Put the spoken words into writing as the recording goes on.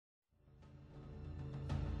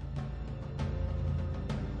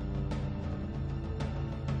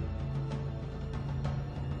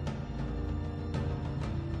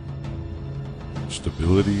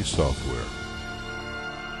Reliability software,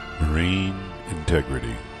 marine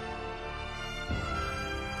integrity,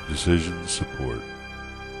 decision support.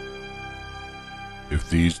 If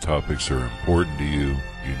these topics are important to you,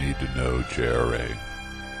 you need to know JRA.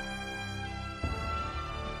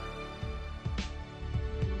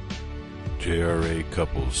 JRA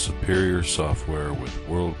couples superior software with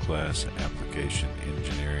world-class application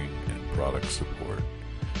engineering and product support.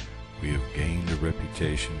 We have gained a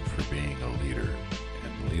reputation for being a leader,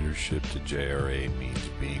 and leadership to JRA means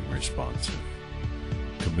being responsive,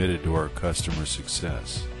 committed to our customer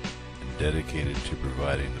success, and dedicated to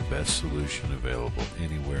providing the best solution available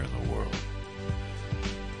anywhere in the world.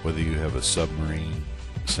 Whether you have a submarine,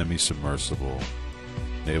 semi-submersible,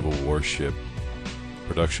 naval warship,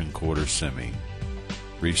 production quarter semi,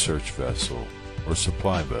 research vessel, or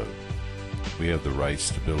supply boat, we have the right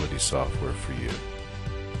stability software for you.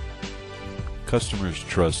 Customers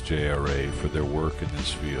trust JRA for their work in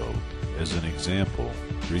this field. As an example,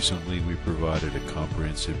 recently we provided a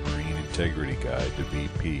comprehensive marine integrity guide to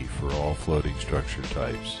BP for all floating structure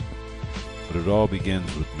types. But it all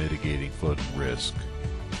begins with mitigating floating risk,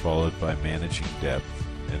 followed by managing depth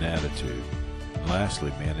and attitude, and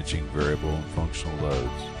lastly managing variable and functional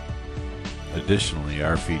loads. Additionally,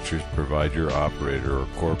 our features provide your operator or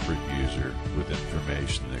corporate user with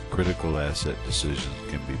information that critical asset decisions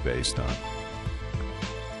can be based on.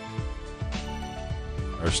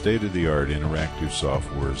 Our state-of-the-art interactive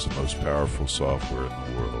software is the most powerful software in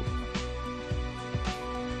the world.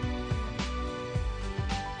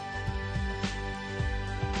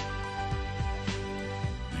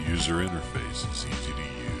 The user interface is easy to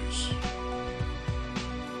use.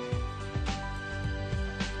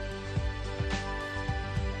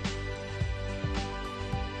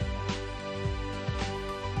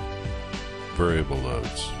 Variable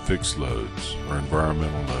loads, fixed loads, or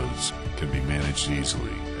environmental loads can be managed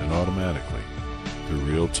easily and automatically through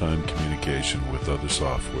real-time communication with other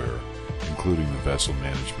software, including the vessel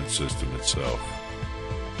management system itself.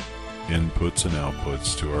 Inputs and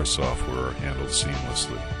outputs to our software are handled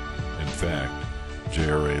seamlessly. In fact,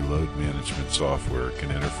 JRA load management software can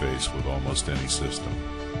interface with almost any system.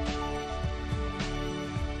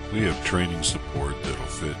 We have training support that'll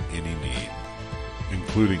fit any need,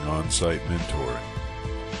 including on-site mentoring.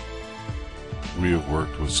 We have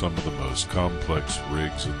worked with some of the most complex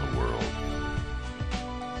rigs in the world.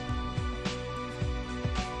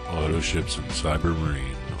 Auto ships and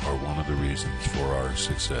cybermarine are one of the reasons for our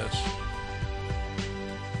success.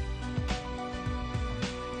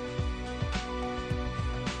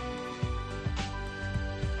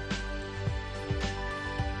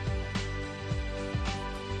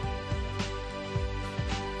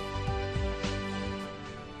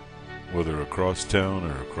 Whether across town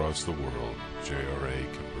or across the world,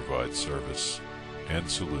 JRA can provide service and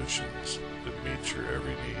solutions that meet your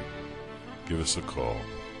every need. Give us a call.